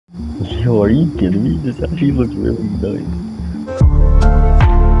Yo, are you kidding me? This actually looks really nice.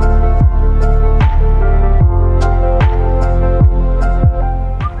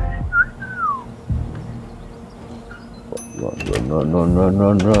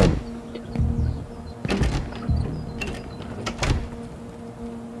 Run.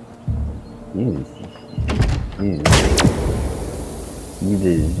 Yes.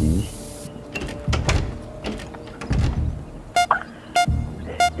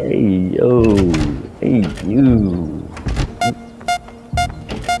 Hey, yo. Hey, you.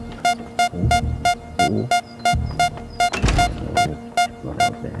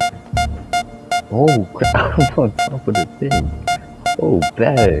 Oh, crap. I'm on top of the thing. Oh,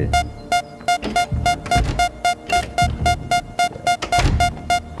 bad.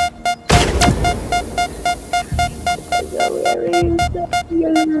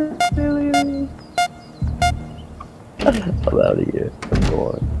 I'm out of here. I'm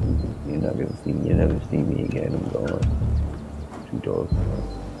going. You're not gonna see me. You'll never see me again. I'm going. Two dogs.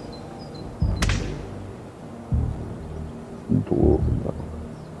 Bull.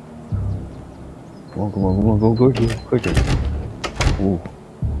 Come on, go quicker. Ooh.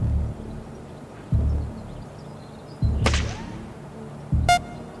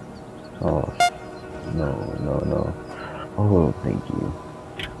 Oh, no. Oh, thank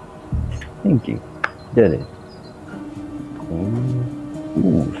you. Did it.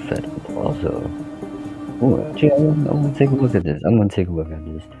 Ooh, Fedar Plaza. Ooh, actually, I'm gonna take a look at this.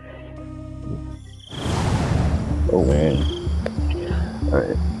 Oh, man.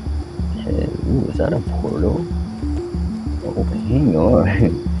 Alright. Okay. Ooh, is that a portal? Oh, hang on.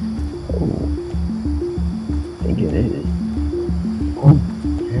 Oh, I think it is. Oh,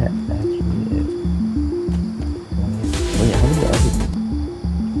 yeah, actually is. Wait, how did I...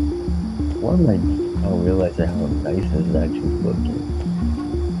 Why am I... I realize how nice this is actually looking.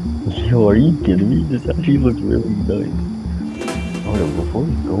 Yo, are you kidding me? This actually looks really nice. Oh, no, before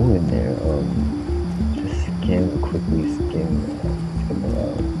we go in there, just quickly skim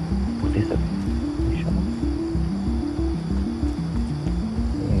around. What is a shop?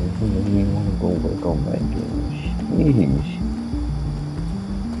 Man, this doesn't make me want to go work on my game. Sheesh.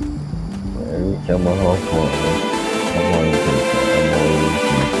 Every time I hop on, I'm always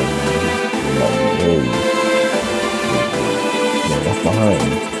left behind.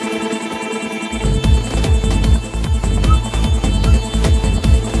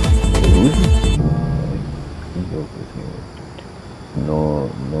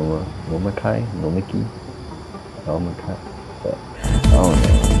 Nomiki? But I don't know.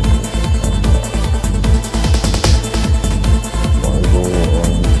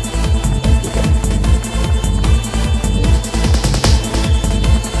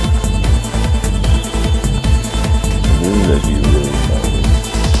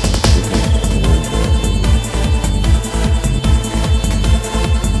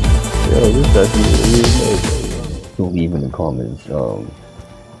 Leave in the comments. I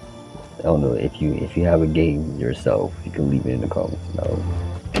don't know if you have a game yourself, you can leave it in the comments. And I'll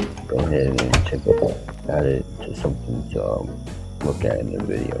go ahead and check it, add it to something to look at in the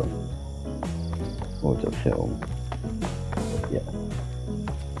video or to film. Yeah.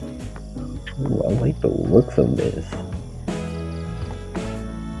 Ooh, I like the looks of this.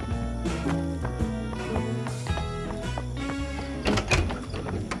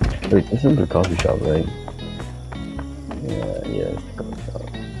 Wait, this is the coffee shop, right? Yeah, it's the coffee shop.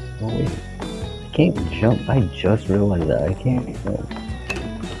 Oh wait, I can't jump. I just realized that I can't jump.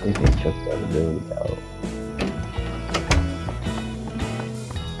 They can check that ability out.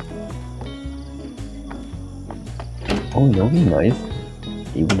 Oh, that'll be nice.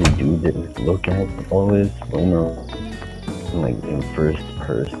 Able to do this, look at all this, roam around, like in first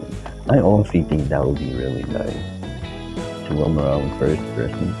person. I honestly think that would be really nice. To roam around first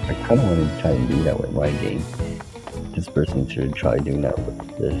person. I kinda want to try and do that with my game. This person should try doing that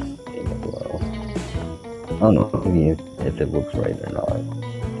with this game as well. I don't know maybe if it looks right or not.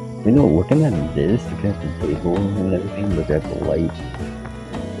 You know, looking at this, looking at the table and everything, look at the light,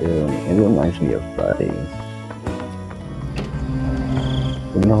 it reminds me of Fridays.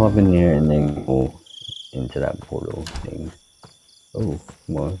 We're gonna hop in here and then go into that portal thing. Oh,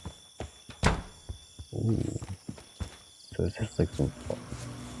 come on. Ooh. So it's just like some fun.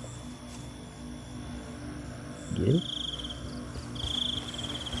 Get it?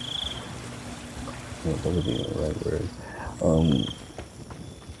 No, that would be the right word. Oh.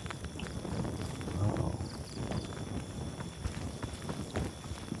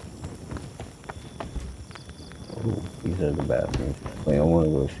 Oh, these are the bathrooms. Wait, I wanna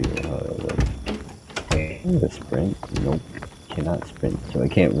go see how that looks. Hey, the sprint? Nope. cannot sprint, so I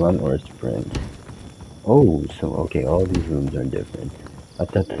can't run or sprint. Oh, so okay, all these rooms are different. I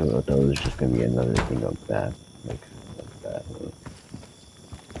thought that was just gonna be another thing of that, like that.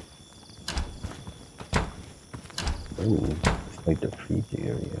 Oh, it's like the freezer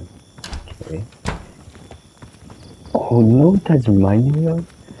area. Okay. Oh, you know what that's reminding me of?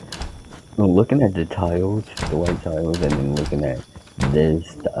 Well, looking at the tiles, the white tiles, and then looking at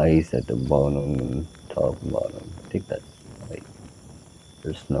this, the ice at the bottom and top and bottom. I think that's like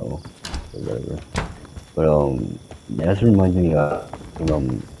or snow or whatever. But that's reminding me of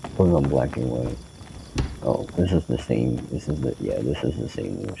putting on black and white. Oh, this is the same. This is the this is the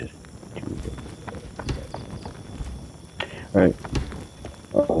same. We'll just do it. All right.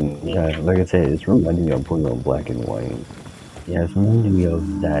 Yeah, like I said, it's reminding me of putting on black and white. Yeah, it's reminding me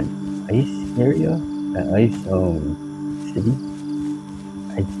of that ice area, that ice city.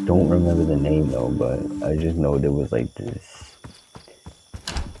 I don't remember the name though, but I just know there was like this.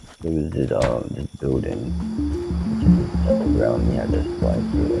 There was this building underground. And you had to fly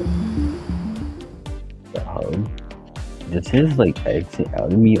through it. The hub. Does his like exit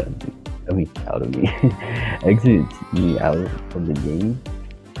out of me? I mean, out of me. Exit me out of the game,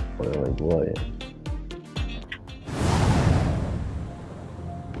 or like what?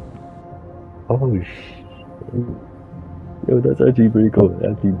 Oh shit! Yo, that's actually pretty cool.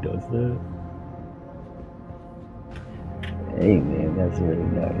 That team does that. Hey man, that's really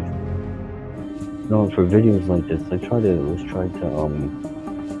nice. No, for videos like this, let's try to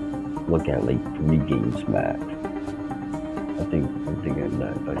look at like 3 games max. I'm thinking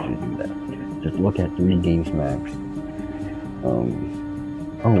that I should do that. Just look at 3 games max.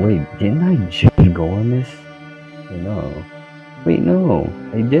 Oh wait, didn't I just go on this? No. Wait, no,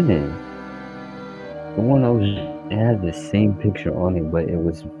 I didn't. The one it had the same picture on it, but it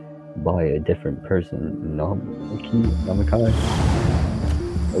was by a different person. Namakai?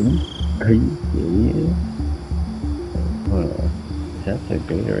 Are you serious? Hold on. Is that the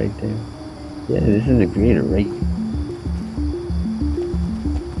grader right there? Yeah, this is a grader, right?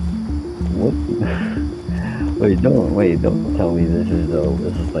 What? Wait, don't tell me this is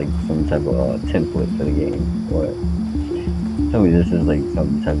like some type of template for the game. What? Tell me this is like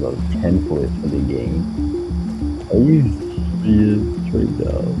some type of template for the game. Are you serious right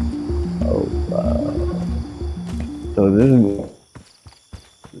now? Oh wow.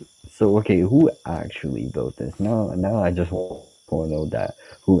 So okay, who actually built this? Now I just want to know that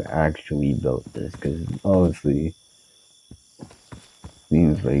who actually built this, because honestly,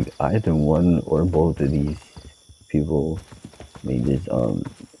 seems like either one or both of these people made this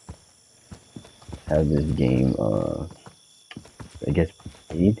have this game I guess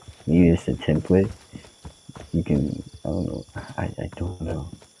made. Maybe it's a template. You can I don't know. I don't know.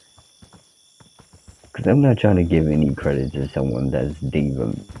 Because I'm not trying to give any credit to someone that's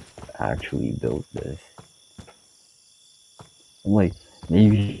even actually built this. I'm like,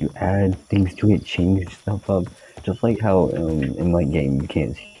 maybe you add things to it, change stuff up. Just like how in my game you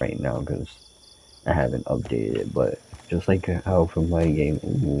can't see right now because I haven't updated it, but just like how for my game,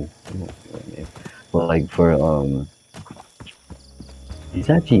 but like for is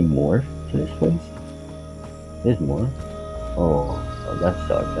actually more to this place? There's more? Oh, that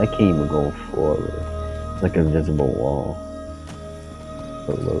sucks. I can't even go forward. It's like a visible wall.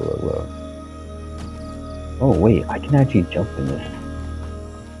 Look. Oh wait, I can actually jump in this.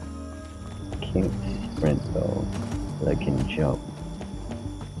 I can't sprint though, but I can jump.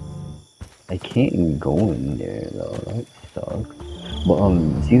 I can't even go in there though. That sucks.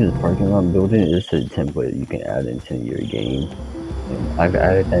 But see this parking lot building? It's a template you can add into your game. And I've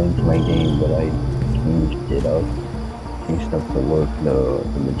added that into my game, but I changed it up, changed up the look, the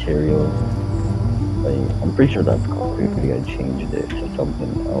materials. Like, I'm pretty sure that's called. I gotta change it to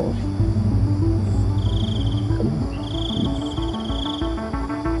something else.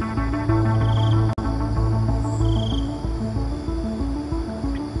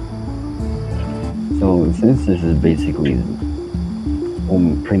 So since this is basically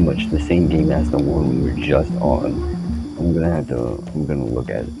pretty much the same game as the one we were just on, I'm gonna look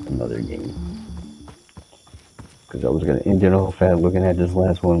at another game. Because I was gonna end it off at looking at this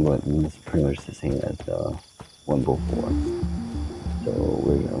last one, but it's pretty much the same as the one before. So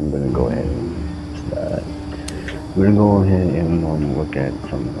I'm gonna go ahead and start. We're gonna go ahead and look at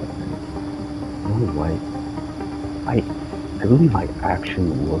some. Oh, what? I believe I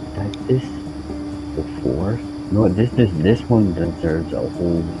actually looked at this before. No, this one deserves a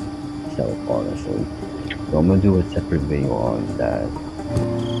whole self, honestly. So I'm gonna do a separate video on that.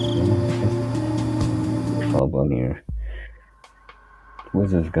 Up on here.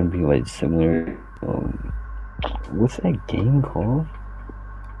 Was this gonna be like similar? What's that game called?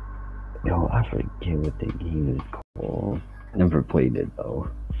 Yo, I forget what the game is called. Never played it though.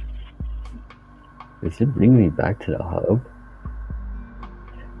 Does it bring me back to the hub?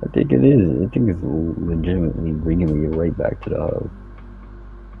 I think it is. I think it's legitimately bringing me right back to the hub.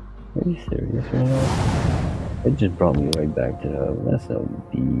 Are you serious right now? It just brought me right back to the hub. That's some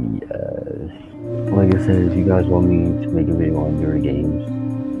BS. Like I said, if you guys want me to make a video on your games,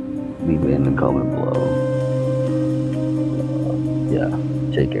 leave it in the comment below.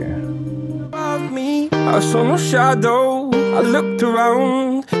 Yeah, take care. I saw no shadow. I looked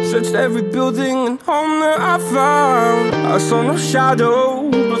around, searched every building and home that I found. I saw no shadow,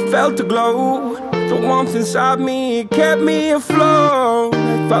 but felt the glow. The warmth inside me kept me afloat.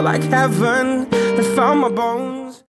 It felt like heaven had found my bones.